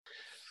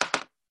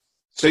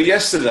So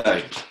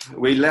yesterday,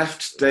 we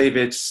left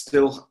David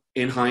still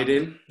in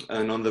hiding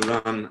and on the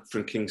run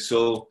from King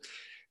Saul,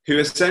 who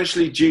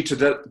essentially, due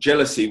to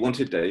jealousy,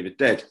 wanted David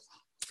dead.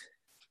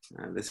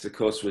 This, of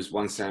course, was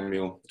 1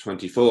 Samuel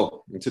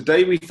 24. And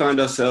today we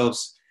find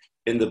ourselves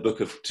in the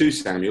book of 2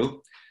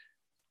 Samuel,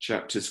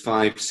 chapters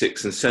 5,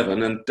 6 and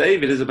 7, and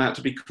David is about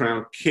to be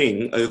crowned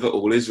king over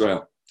all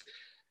Israel.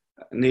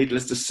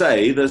 Needless to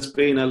say, there's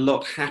been a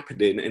lot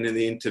happening in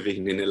the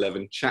intervening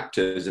 11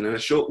 chapters, and in a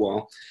short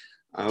while,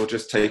 I'll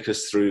just take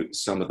us through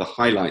some of the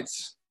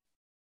highlights.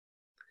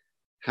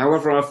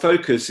 However, our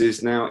focus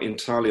is now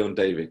entirely on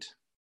David.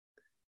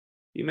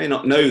 You may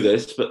not know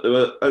this, but there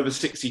were over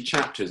 60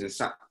 chapters, in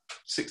fact,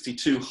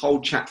 62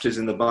 whole chapters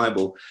in the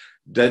Bible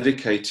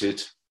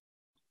dedicated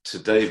to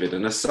David.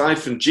 And aside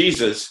from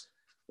Jesus,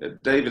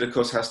 David, of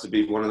course, has to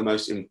be one of the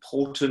most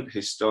important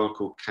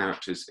historical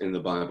characters in the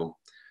Bible.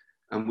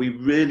 And we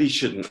really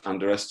shouldn't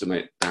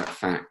underestimate that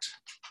fact.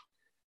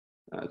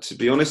 To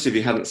be honest, if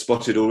you hadn't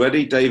spotted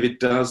already, David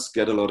does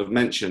get a lot of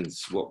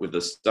mentions. What with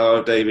the Star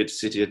of David,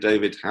 City of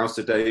David, House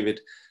of David,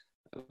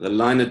 the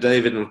Line of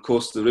David, and of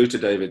course the Root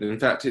of David. In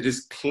fact, it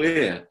is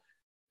clear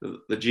that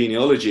the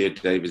genealogy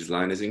of David's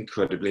line is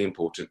incredibly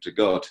important to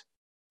God.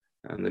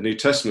 And the New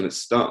Testament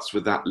starts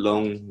with that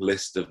long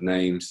list of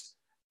names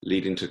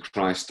leading to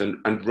Christ.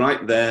 And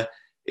right there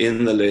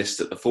in the list,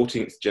 at the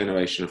 14th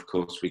generation, of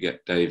course, we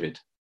get David.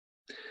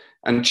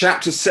 And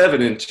chapter 7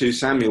 in 2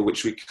 Samuel,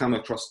 which we come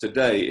across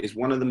today, is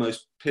one of the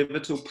most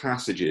pivotal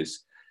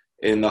passages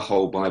in the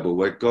whole Bible,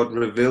 where God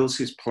reveals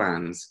his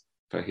plans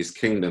for his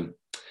kingdom.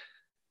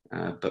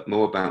 But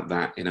more about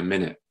that in a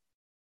minute.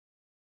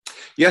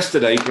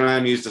 Yesterday,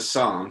 Graham used a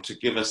psalm to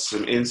give us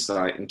some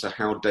insight into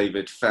how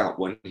David felt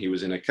when he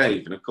was in a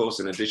cave. And of course,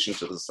 in addition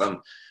to the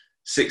some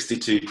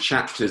 62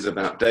 chapters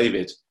about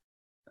David,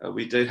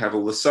 we did have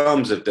all the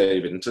Psalms of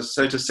David. And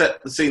so to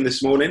set the scene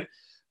this morning,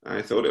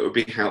 I thought it would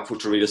be helpful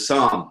to read a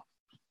psalm,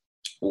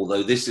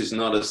 although this is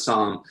not a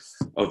psalm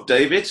of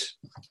David,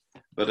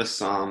 but a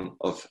psalm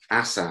of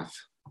Asaph.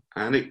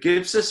 And it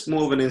gives us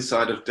more of an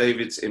insight of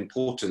David's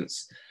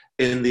importance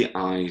in the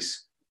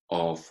eyes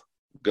of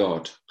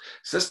God.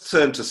 So let's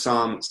turn to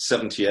Psalm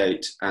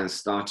 78 and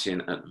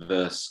starting at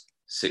verse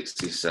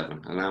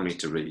 67. Allow me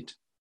to read.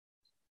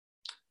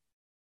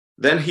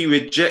 Then he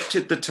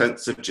rejected the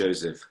tents of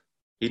Joseph.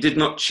 He did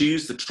not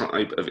choose the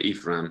tribe of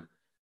Ephraim,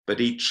 but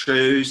he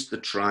chose the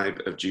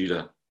tribe of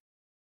Judah,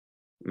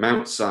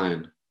 Mount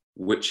Zion,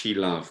 which he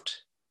loved.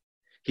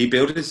 He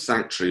built his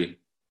sanctuary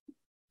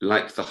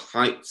like the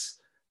heights,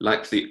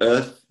 like the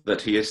earth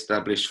that he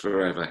established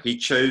forever. He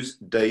chose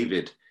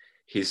David,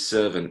 his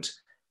servant,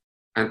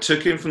 and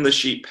took him from the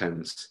sheep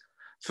pens.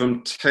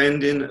 From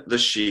tending the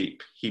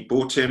sheep, he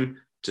brought him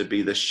to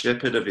be the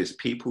shepherd of his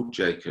people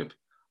Jacob,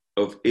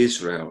 of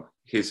Israel,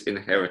 his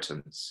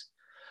inheritance.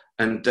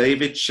 And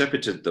David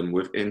shepherded them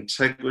with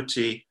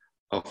integrity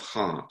of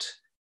heart,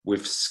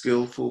 with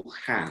skillful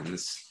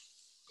hands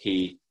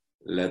he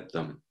led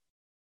them.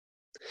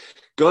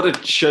 God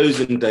had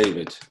chosen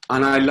David,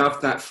 and I love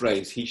that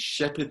phrase. He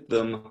shepherded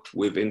them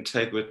with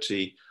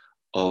integrity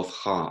of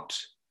heart.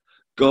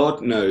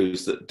 God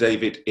knows that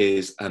David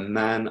is a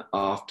man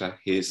after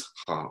his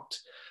heart,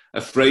 a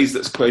phrase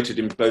that's quoted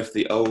in both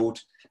the Old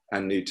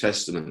and New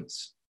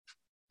Testaments.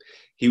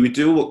 He would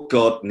do what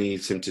God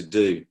needs him to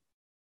do.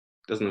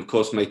 Doesn't, of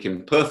course, make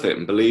him perfect.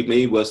 And believe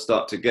me, we'll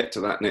start to get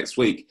to that next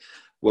week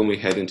when we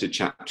head into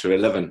chapter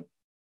 11.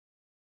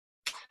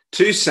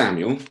 2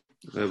 Samuel,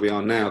 where we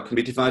are now, can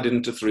be divided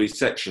into 3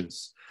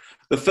 sections.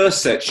 The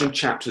first section,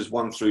 chapters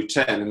 1 through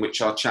 10, in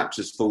which our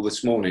chapters fall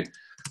this morning,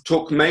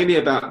 talk mainly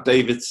about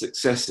David's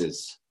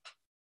successes.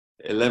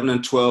 11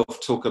 and 12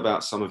 talk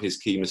about some of his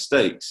key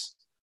mistakes.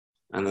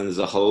 And then there's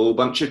a whole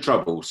bunch of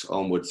troubles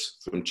onwards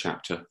from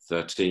chapter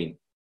 13.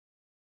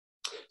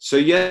 So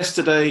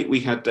yesterday we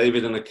had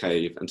David in a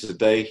cave, and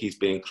today he's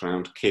being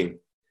crowned king.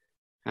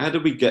 How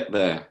did we get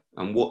there,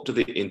 and what do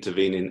the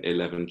intervening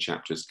 11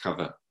 chapters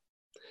cover?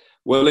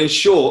 Well, in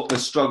short, the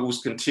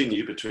struggles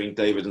continue between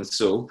David and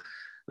Saul.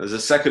 There's a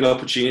second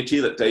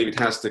opportunity that David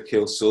has to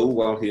kill Saul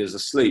while he is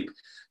asleep,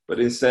 but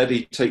instead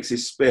he takes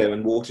his spear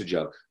and water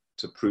jug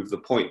to prove the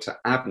point to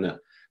Abner,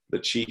 the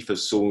chief of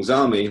Saul's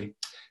army,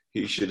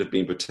 who should have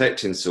been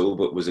protecting Saul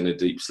but was in a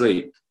deep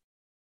sleep.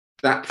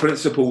 That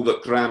principle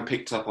that Graham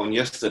picked up on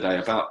yesterday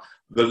about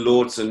the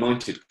Lord's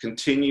anointed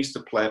continues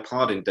to play a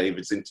part in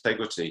David's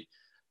integrity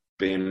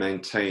being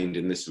maintained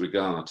in this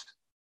regard.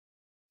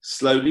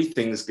 Slowly,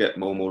 things get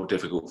more and more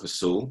difficult for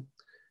Saul.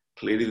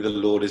 Clearly, the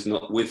Lord is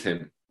not with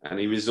him, and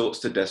he resorts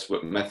to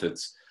desperate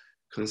methods,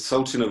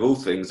 consulting of all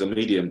things a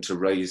medium to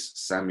raise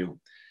Samuel,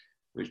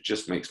 which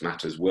just makes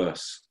matters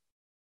worse.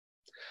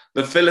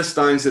 The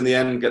Philistines in the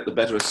end get the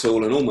better of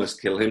Saul and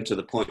almost kill him to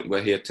the point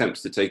where he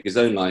attempts to take his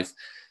own life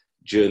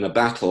during a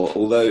battle,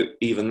 although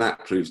even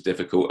that proves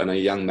difficult and a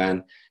young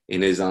man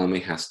in his army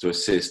has to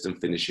assist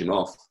and finish him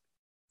off.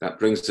 That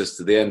brings us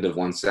to the end of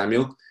 1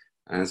 Samuel,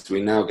 as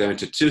we now go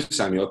into 2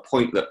 Samuel, a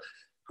point that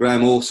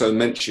Graham also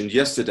mentioned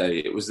yesterday.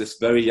 It was this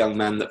very young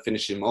man that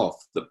finished him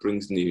off that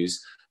brings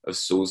news of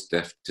Saul's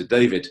death to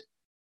David.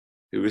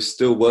 who is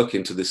still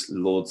working to this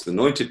Lord's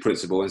anointed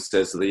principle and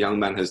says that the young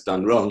man has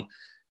done wrong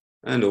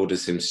and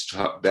orders him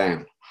struck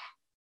down.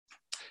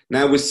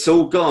 Now, with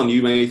Saul gone,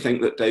 you may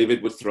think that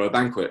David would throw a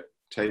banquet.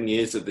 10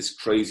 years of this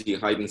crazy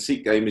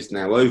hide-and-seek game is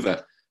now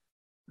over.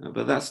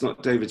 But that's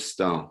not David's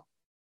style.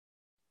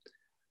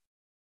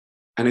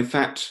 And in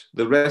fact,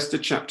 the rest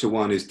of chapter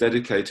 1 is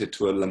dedicated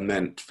to a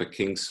lament for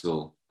King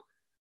Saul.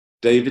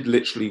 David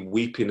literally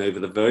weeping over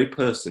the very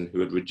person who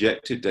had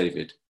rejected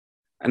David.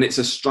 And it's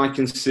a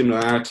striking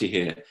similarity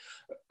here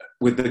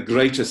with the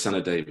greater son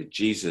of David,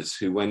 Jesus,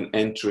 who when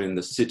entering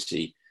the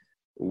city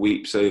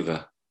weeps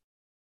over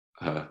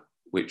her,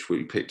 which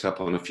we picked up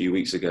on a few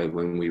weeks ago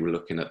when we were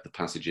looking at the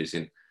passages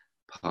in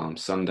Palm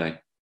Sunday.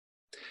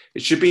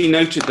 It should be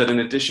noted that in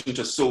addition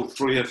to Saul,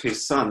 3 of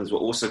his sons were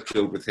also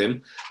killed with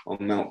him on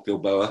Mount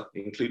Gilboa,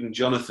 including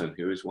Jonathan,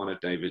 who is one of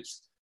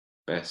David's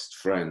best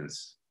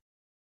friends.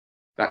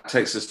 That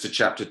takes us to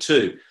chapter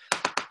 2.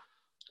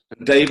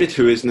 And David,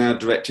 who is now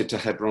directed to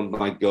Hebron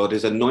by God,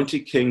 is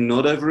anointed king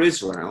not over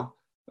Israel,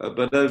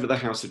 but over the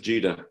house of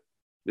Judah.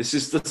 This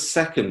is the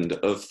second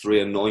of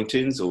 3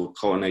 anointings or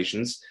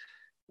coronations.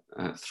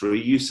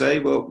 3, you say?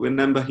 Well,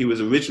 remember he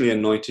was originally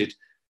anointed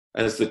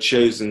as the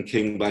chosen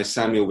king by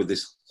Samuel with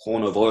this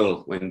horn of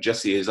oil when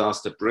Jesse is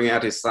asked to bring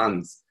out his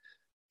sons.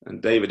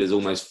 And David is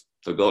almost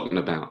forgotten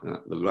about,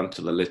 the run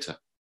to the litter.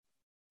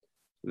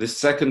 This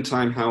second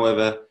time,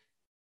 however,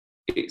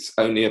 it's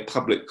only a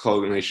public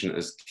coronation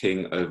as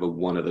king over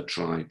one of the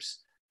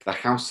tribes, the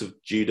house of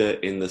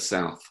Judah in the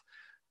south.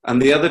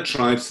 And the other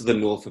tribes to the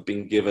north have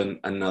been given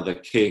another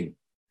king.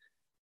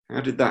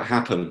 How did that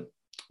happen?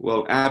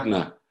 Well,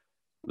 Abner,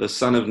 the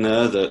son of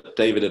Ner that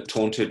David had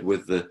taunted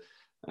with the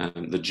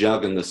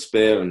jug and the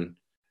spear and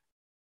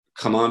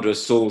commander of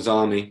Saul's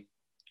army,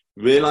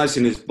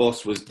 realizing his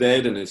boss was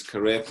dead and his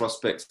career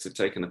prospects had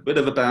taken a bit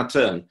of a bad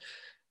turn,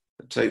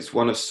 takes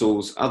one of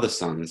Saul's other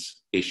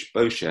sons,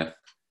 Ishbosheth,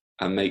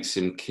 and makes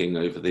him king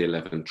over the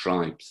 11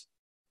 tribes.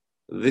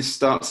 This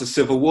starts a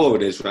civil war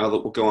in Israel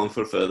that will go on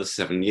for a further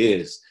 7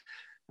 years.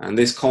 And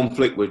this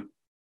conflict with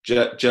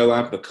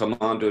Joab, the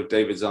commander of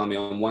David's army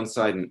on one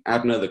side, and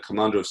Abner, the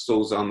commander of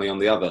Saul's army on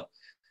the other,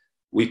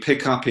 we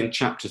pick up in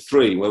chapter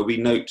 3, where we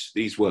note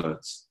these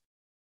words.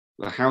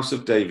 The house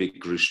of David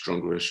grew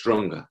stronger and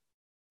stronger,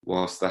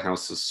 whilst the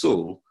house of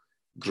Saul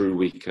grew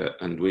weaker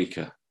and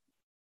weaker.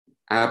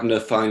 Abner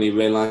finally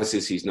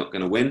realizes he's not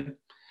going to win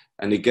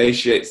and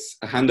negotiates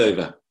a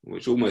handover,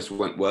 which almost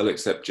went well,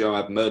 except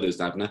Joab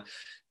murders Abner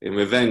in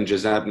revenge,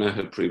 as Abner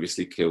had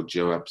previously killed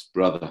Joab's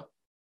brother.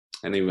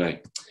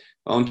 Anyway,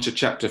 on to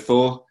chapter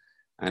 4,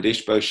 and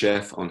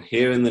Ishbosheth, on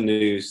hearing the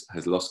news,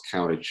 has lost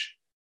courage.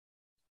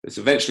 This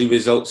eventually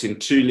results in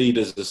 2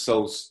 leaders of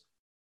Saul's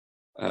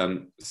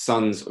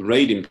sons'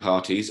 raiding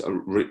parties,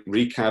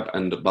 Rechab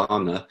and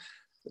Baanah,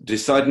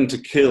 deciding to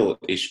kill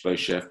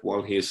Ishbosheth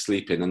while he is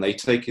sleeping, and they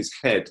take his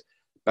head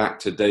back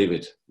to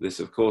David. This,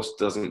 of course,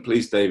 doesn't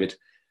please David,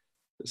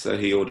 so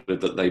he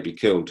ordered that they be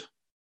killed.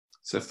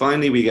 So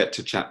finally we get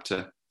to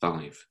chapter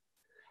 5,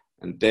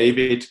 and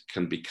David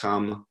can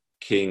become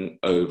king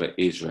over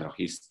Israel.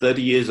 He's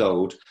 30 years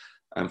old,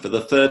 and for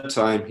the 3rd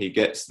time he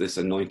gets this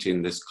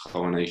anointing, this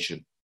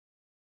coronation.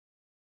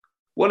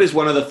 What is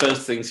one of the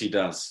first things he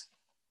does?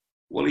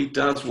 Well, he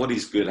does what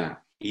he's good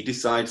at. He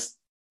decides,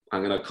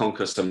 I'm going to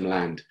conquer some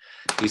land.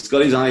 He's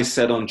got his eyes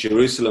set on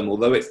Jerusalem,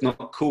 although it's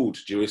not called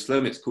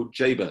Jerusalem, it's called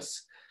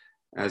Jebus,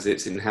 as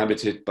it's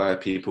inhabited by a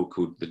people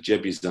called the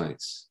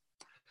Jebusites.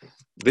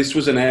 This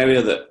was an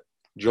area that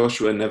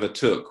Joshua never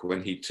took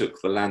when he took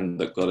the land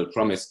that God had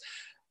promised.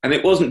 And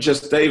it wasn't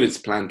just David's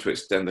plan to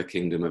extend the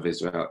kingdom of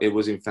Israel. It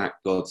was, in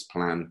fact, God's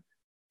plan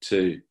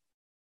too.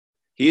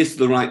 He is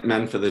the right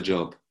man for the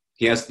job.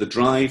 He has the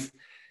drive.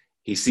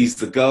 He sees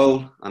the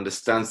goal,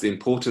 understands the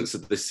importance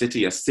of the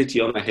city, a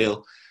city on a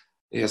hill.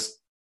 It's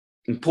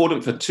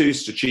important for 2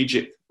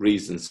 strategic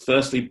reasons.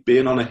 Firstly,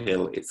 being on a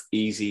hill, it's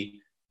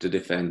easy to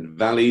defend.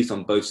 Valleys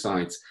on both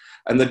sides.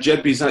 And the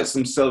Jebusites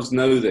themselves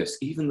know this.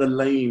 Even the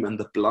lame and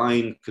the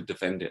blind could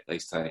defend it, they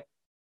say.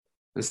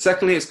 And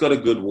secondly, it's got a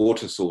good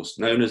water source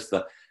known as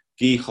the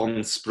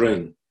Gihon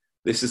Spring.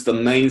 This is the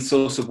main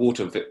source of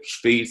water which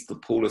feeds the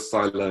pool of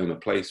Siloam, a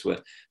place where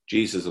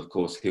Jesus, of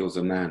course, heals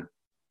a man.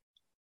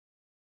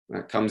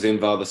 That comes in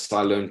via the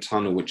Siloam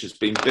Tunnel, which has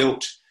been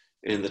built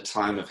in the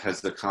time of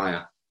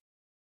Hezekiah.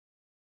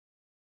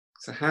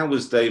 So how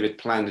was David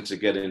planning to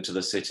get into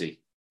the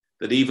city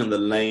that even the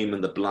lame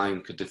and the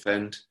blind could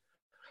defend?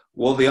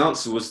 Well, the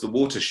answer was the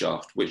water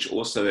shaft, which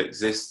also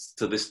exists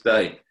to this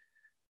day.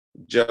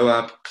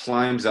 Joab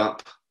climbs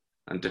up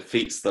and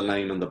defeats the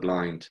lame and the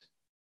blind.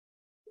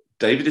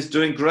 David is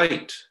doing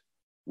great.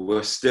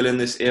 We're still in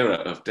this era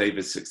of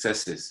David's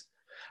successes.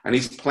 And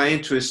he's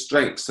playing to his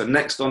strengths. So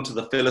next on to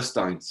the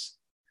Philistines.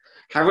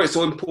 However, it's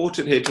so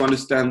important here to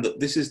understand that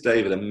this is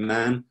David, a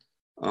man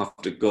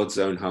after God's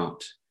own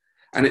heart.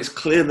 And it's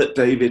clear that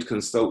David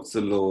consults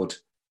the Lord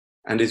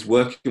and is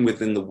working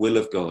within the will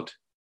of God.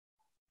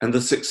 And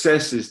the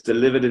success is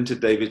delivered into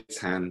David's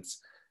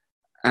hands,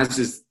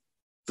 because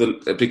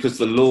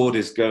the Lord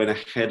is going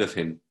ahead of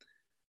him.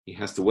 He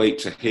has to wait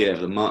to hear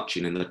the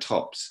marching in the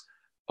tops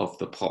of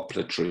the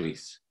poplar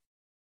trees.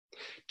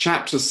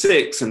 Chapter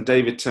 6, and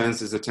David turns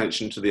his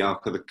attention to the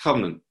Ark of the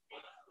Covenant.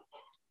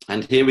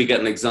 And here we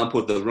get an example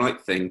of the right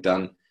thing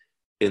done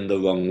in the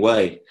wrong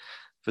way.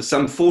 For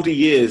some 40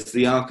 years,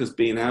 the Ark has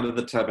been out of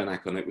the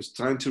tabernacle, and it was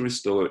time to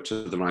restore it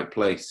to the right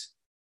place.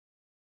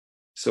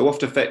 So off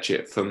to fetch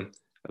it from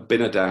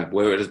Abinadab,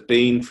 where it has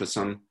been for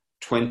some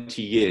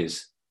 20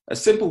 years. A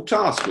simple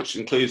task, which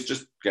includes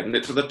just getting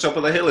it to the top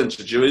of the hill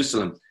into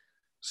Jerusalem.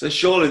 So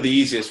surely the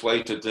easiest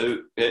way to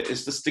do it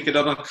is to stick it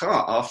on a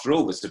cart. After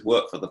all, this had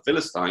worked for the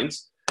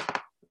Philistines.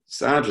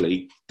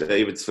 Sadly,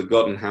 David's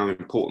forgotten how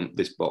important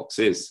this box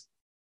is.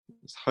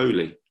 It's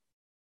holy,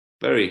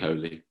 very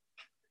holy.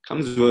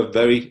 Comes with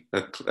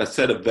a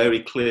set of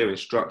very clear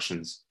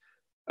instructions,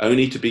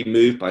 only to be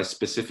moved by a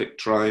specific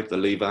tribe, the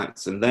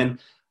Levites, and then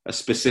a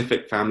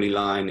specific family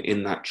line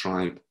in that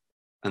tribe,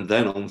 and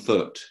then on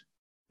foot.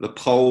 The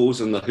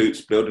poles and the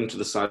hoops built into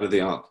the side of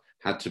the ark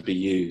had to be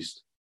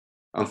used.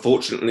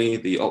 Unfortunately,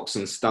 the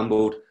oxen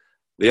stumbled.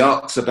 The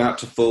ark's about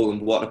to fall,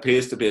 and what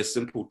appears to be a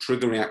simple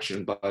trigger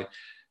reaction by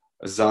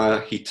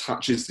Uzziah, he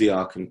touches the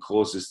ark and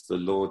causes the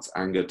Lord's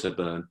anger to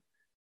burn,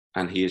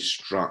 and he is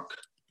struck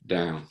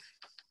down.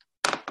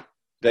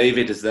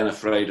 David is then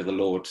afraid of the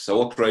Lord,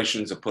 so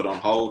operations are put on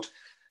hold,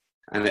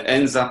 and it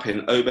ends up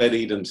in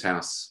Obed-Edom's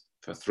house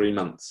for 3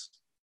 months,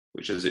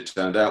 which, as it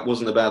turned out,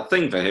 wasn't a bad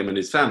thing for him and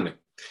his family.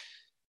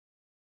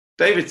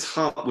 David's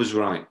heart was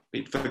right.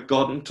 He'd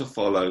forgotten to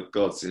follow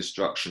God's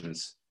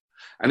instructions.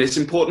 And it's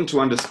important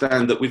to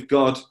understand that with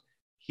God,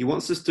 he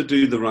wants us to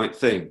do the right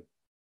thing.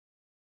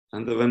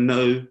 And there are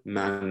no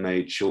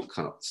man-made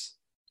shortcuts.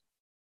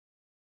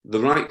 The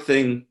right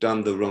thing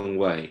done the wrong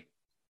way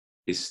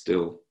is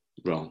still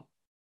wrong.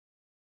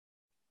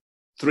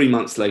 3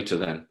 months later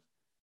then,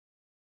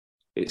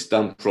 it's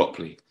done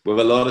properly, with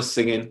a lot of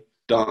singing,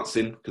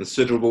 dancing,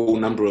 considerable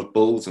number of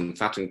bulls and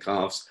fattened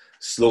calves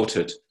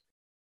slaughtered.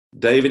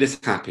 David is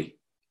happy,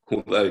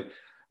 although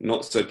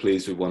not so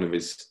pleased with one of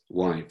his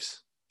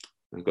wives.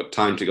 I've got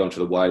time to go on to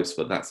the wives,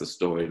 but that's a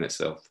story in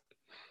itself.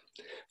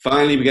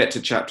 Finally, we get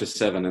to chapter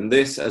 7, and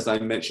this, as I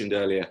mentioned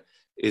earlier,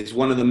 is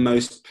one of the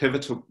most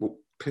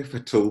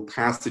pivotal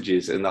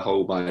passages in the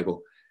whole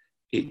Bible.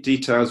 It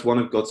details one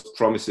of God's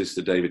promises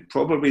to David,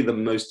 probably the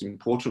most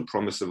important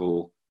promise of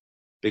all,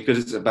 because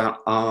it's about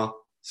our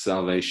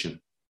salvation.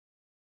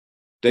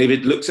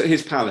 David looks at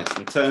his palace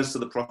and turns to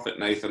the prophet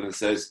Nathan and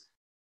says,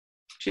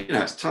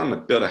 it's time I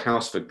build a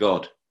house for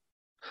God.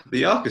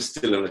 The ark is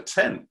still in a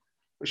tent,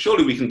 but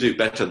surely we can do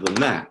better than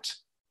that.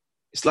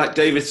 It's like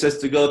David says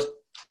to God,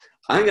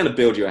 I'm going to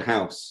build you a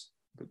house.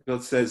 But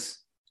God says,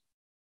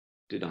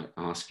 did I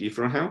ask you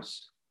for a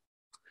house?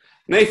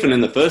 Nathan, in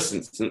the first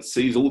instance,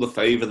 sees all the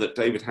favor that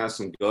David has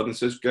from God and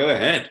says, go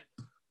ahead,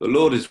 the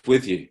Lord is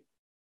with you.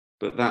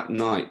 But that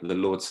night, the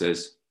Lord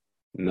says,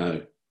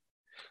 no.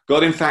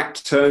 God, in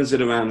fact, turns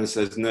it around and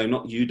says, no,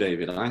 not you,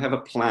 David. I have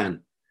a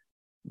plan,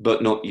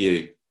 but not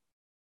you.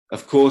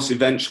 Of course,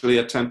 eventually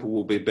a temple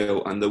will be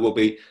built and there will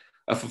be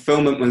a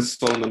fulfillment when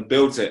Solomon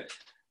builds it.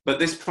 But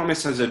this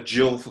promise has a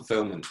dual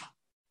fulfillment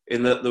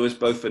in that there is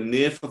both a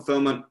near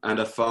fulfillment and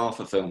a far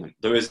fulfillment.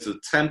 There is the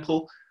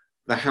temple,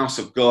 the house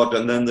of God,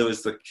 and then there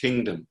is the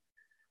kingdom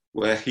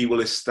where he will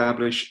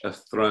establish a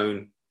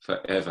throne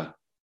forever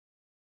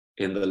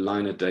in the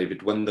line of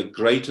David, when the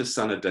greater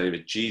son of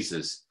David,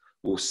 Jesus,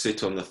 will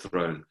sit on the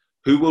throne.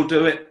 Who will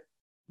do it?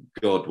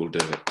 God will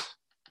do it.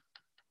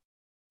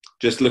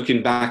 Just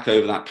looking back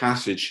over that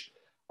passage,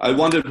 I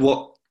wondered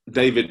what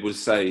David would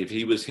say if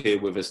he was here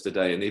with us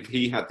today and if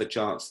he had the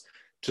chance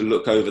to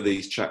look over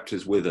these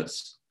chapters with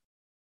us.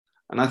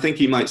 And I think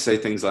he might say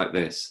things like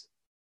this.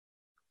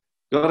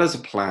 God has a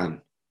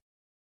plan.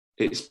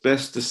 It's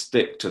best to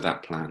stick to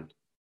that plan.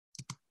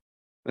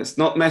 Let's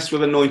not mess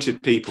with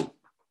anointed people.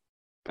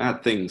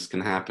 Bad things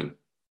can happen.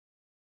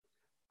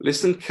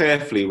 Listen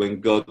carefully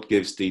when God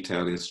gives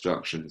detailed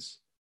instructions.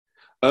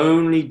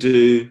 Only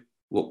do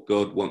what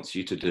God wants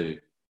you to do.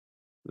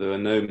 There are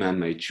no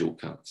man-made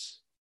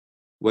shortcuts.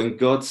 When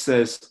God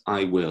says,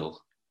 I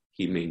will,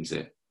 he means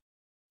it.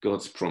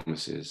 God's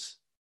promises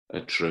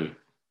are true.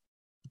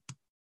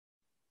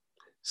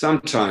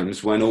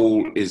 Sometimes when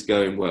all is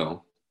going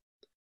well,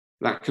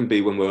 that can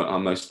be when we're our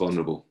most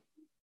vulnerable.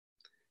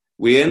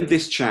 We end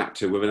this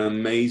chapter with an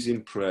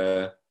amazing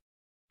prayer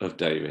of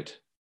David.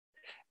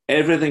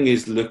 Everything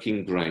is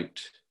looking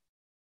great.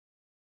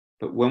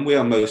 But when we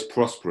are most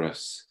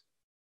prosperous,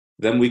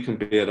 then we can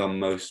be at our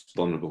most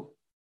vulnerable.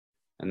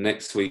 And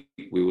next week,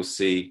 we will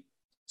see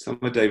some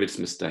of David's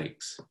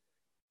mistakes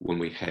when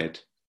we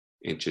head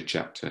into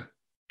chapter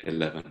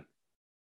 11.